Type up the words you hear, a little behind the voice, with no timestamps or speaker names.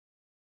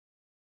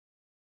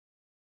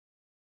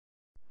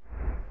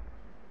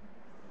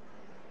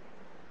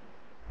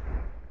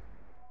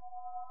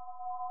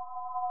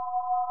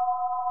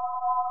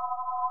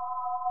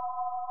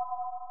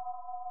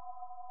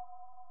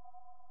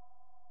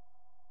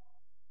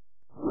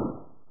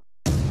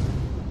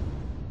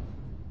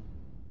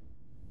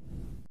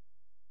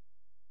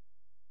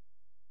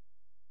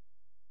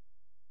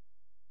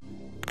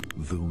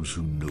Those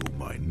who know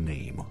my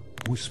name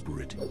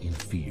whisper it in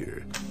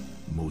fear.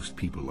 Most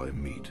people I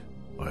meet,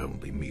 I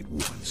only meet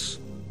once.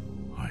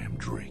 I am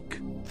Drake,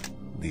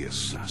 the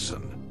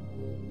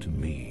assassin. To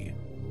me,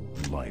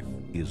 life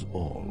is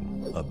all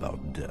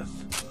about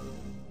death.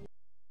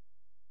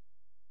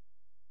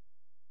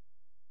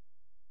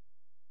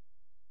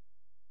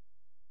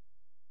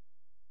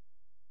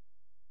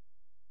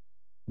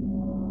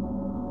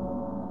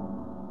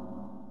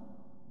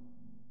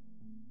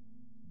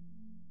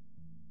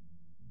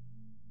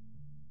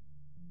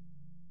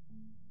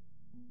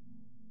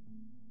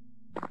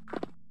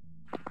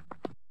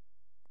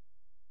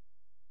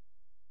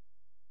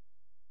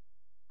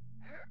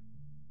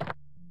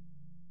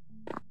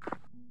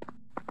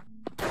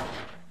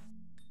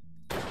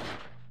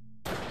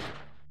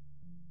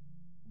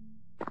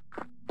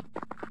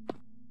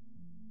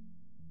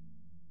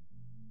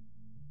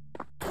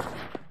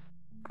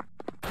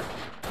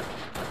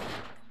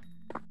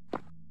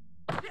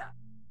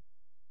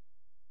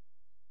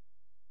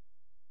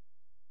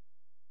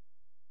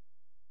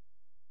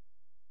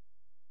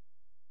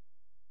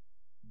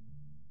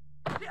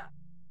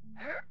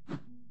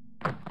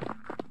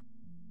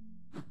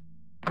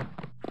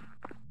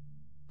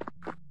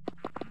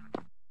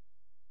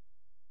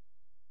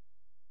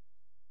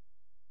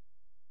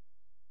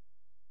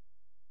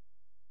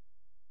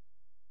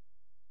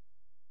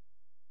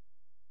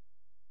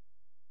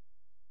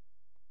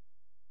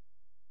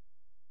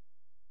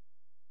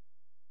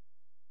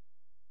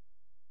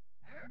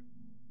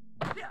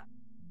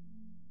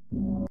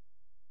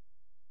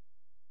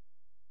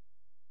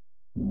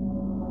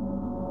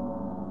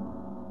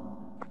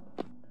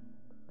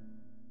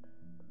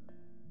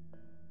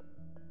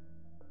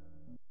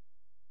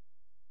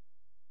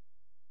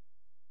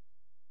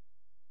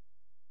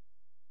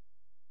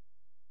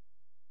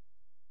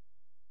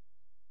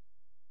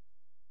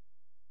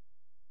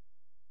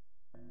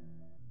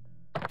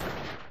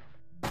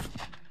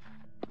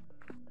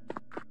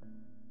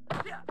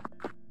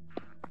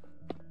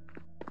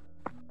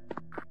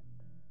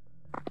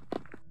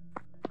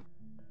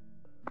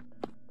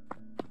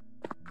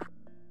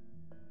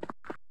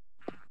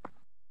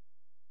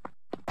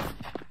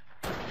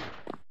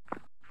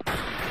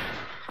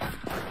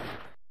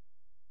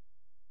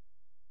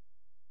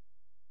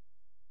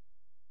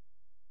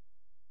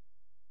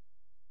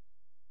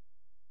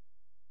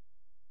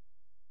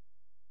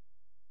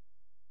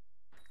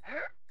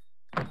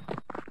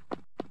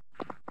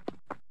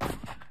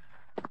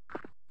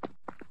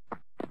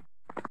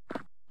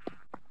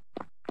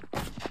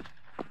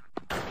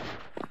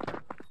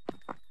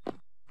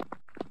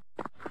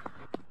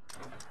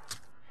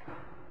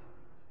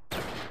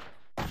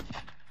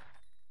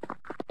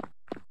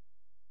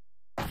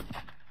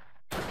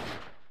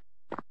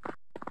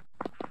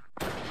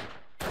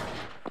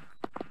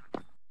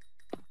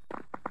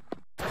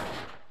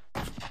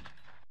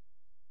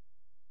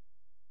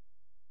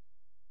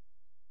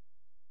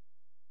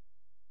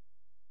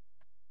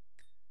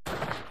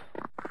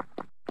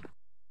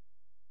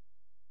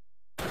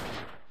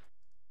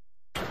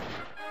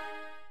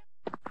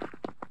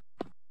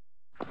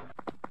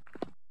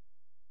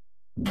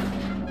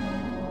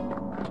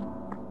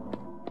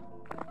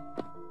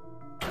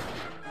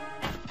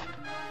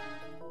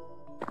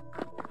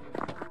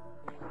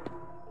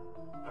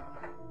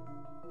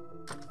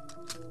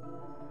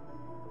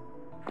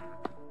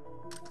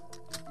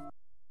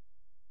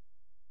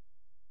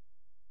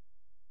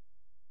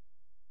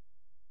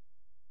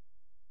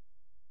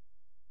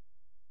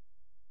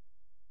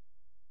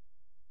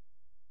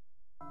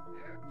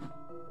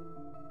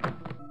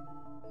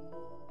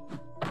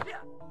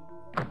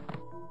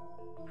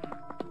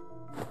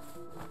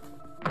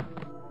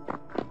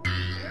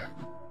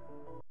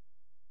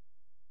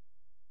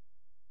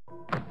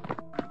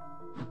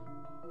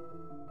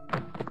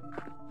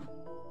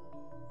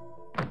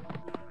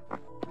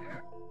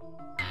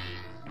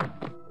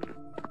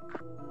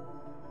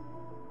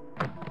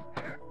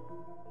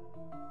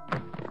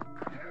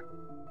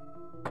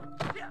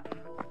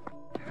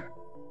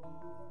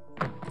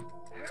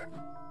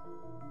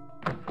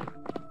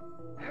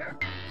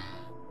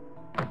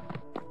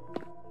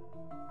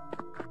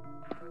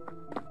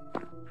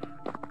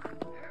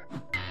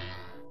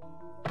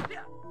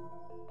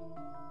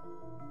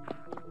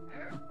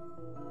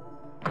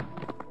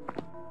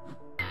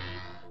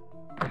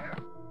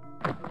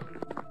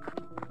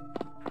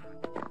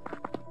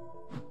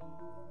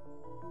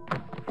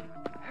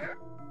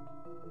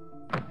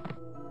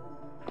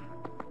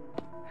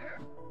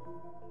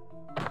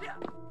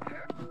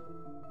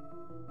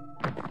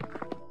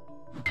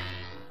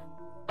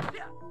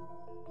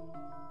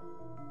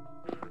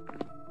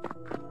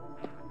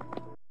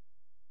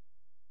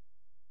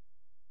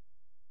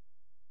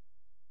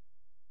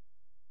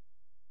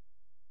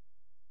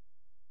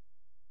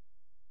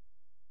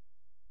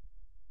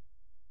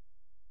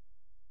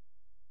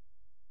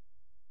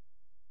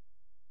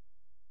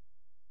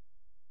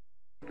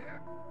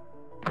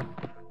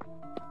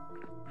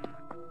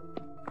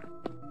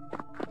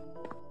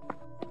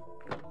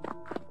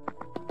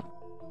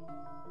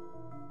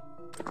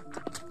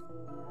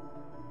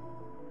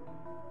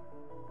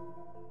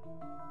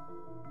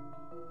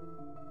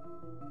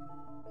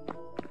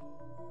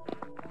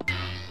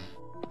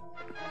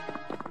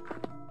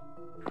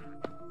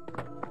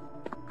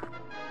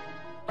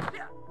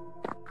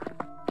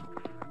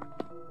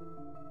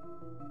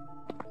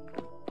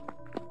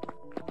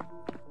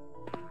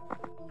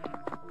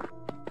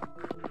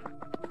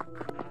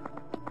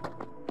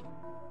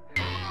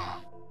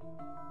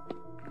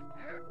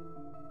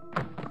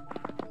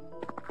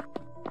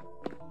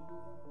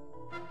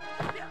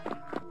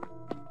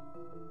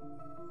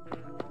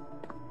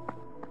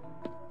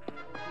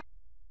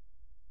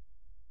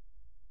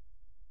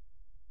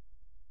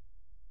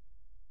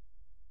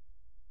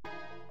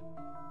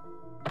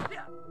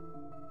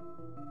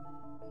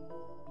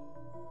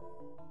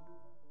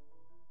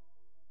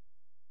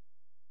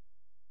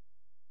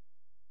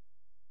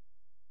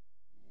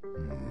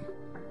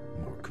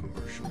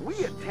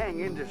 Tang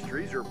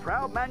Industries are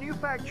proud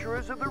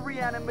manufacturers of the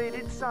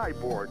reanimated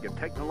cyborg, a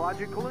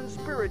technological and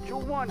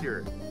spiritual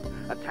wonder.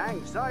 A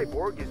Tang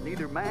cyborg is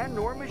neither man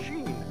nor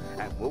machine,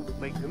 and won't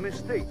make the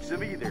mistakes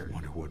of either.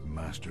 Wonder what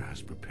Master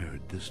has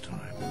prepared this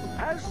time.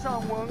 Has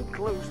someone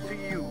close to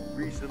you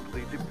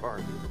recently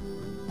departed?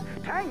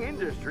 Tang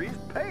Industries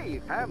pay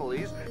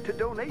families to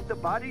donate the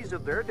bodies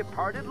of their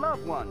departed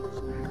loved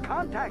ones.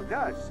 Contact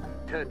us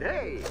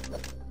today.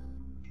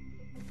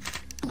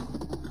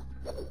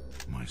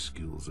 My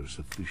skills are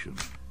sufficient,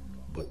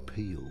 but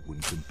pale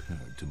when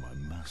compared to my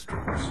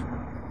master's.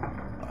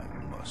 I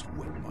must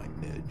whet my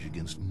edge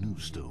against new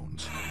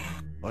stones.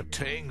 A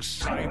Tang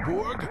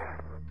cyborg?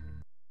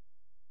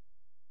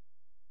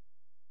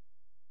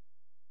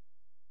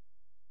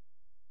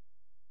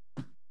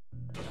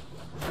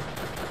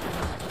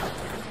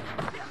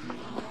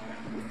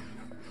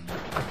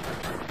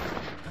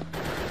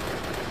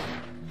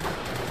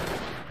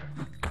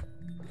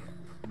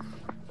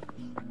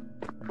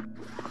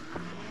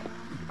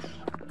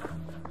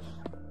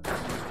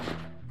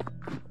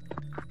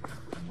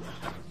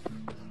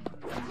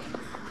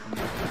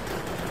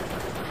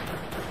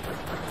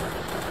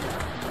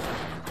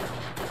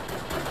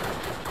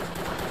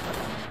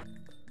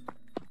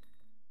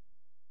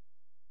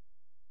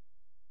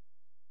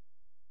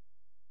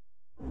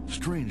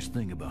 Strange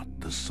thing about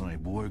the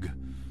cyborg.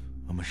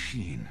 A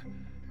machine.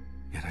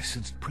 Yet I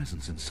sensed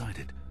presence inside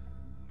it.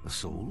 A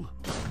soul?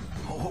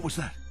 Oh, what was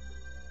that?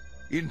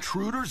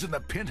 Intruders in the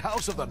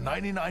penthouse of the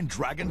 99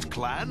 Dragons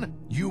clan?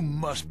 You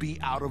must be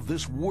out of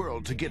this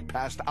world to get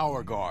past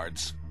our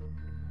guards.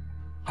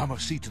 I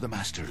must see to the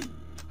master.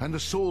 And the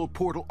soul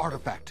portal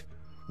artifact.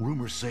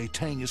 Rumors say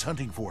Tang is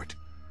hunting for it.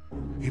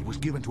 It was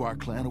given to our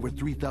clan over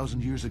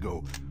 3,000 years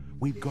ago.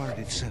 We've guarded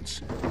it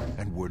since,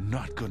 and we're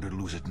not going to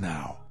lose it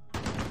now.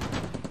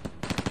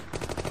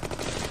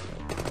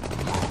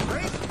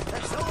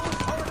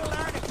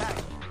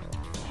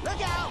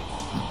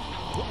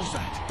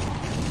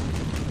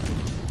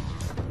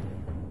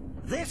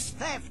 This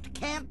theft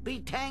can't be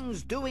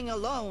Tang's doing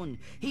alone.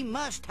 He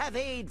must have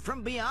aid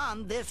from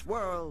beyond this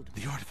world.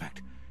 The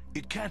artifact.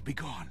 It can't be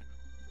gone.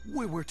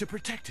 We were to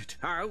protect it.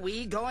 Are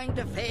we going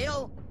to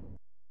fail?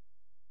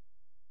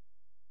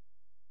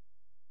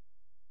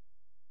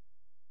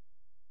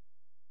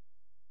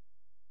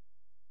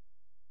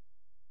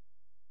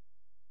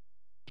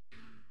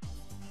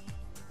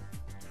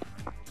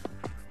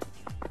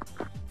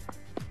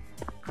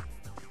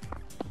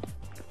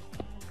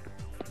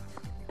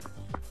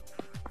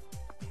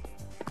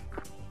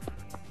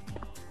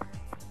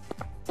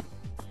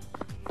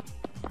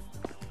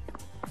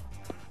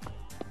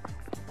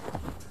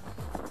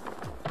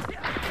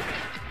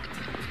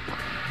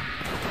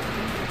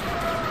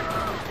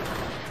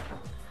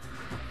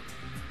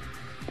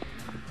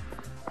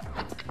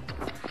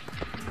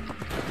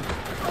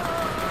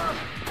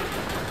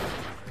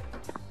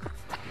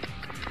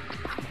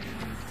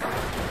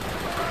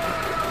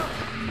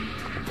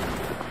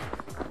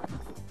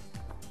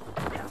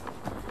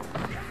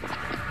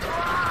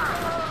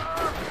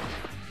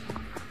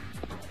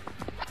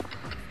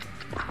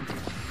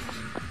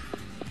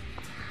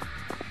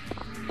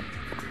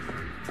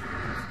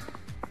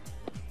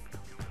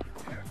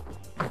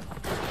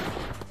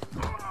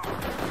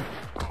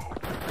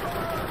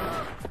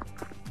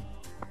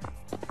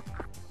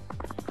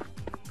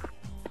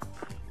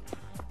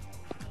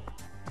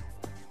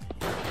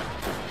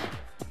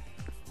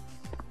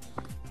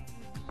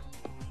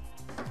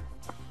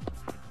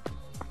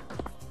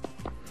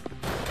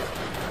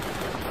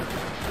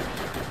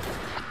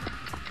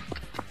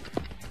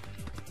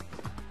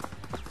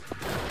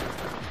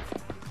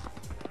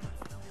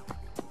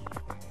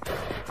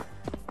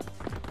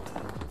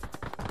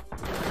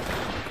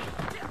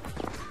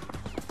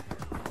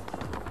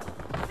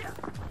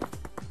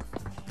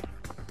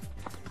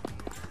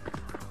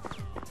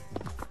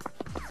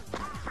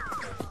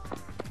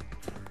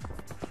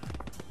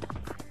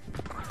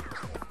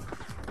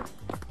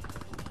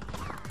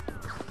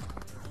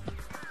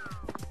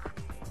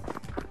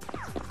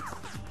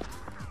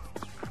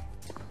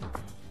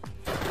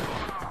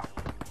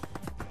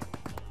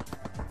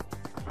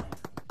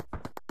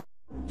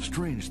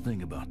 Strange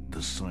thing about the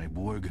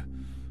cyborg.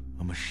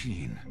 A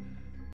machine.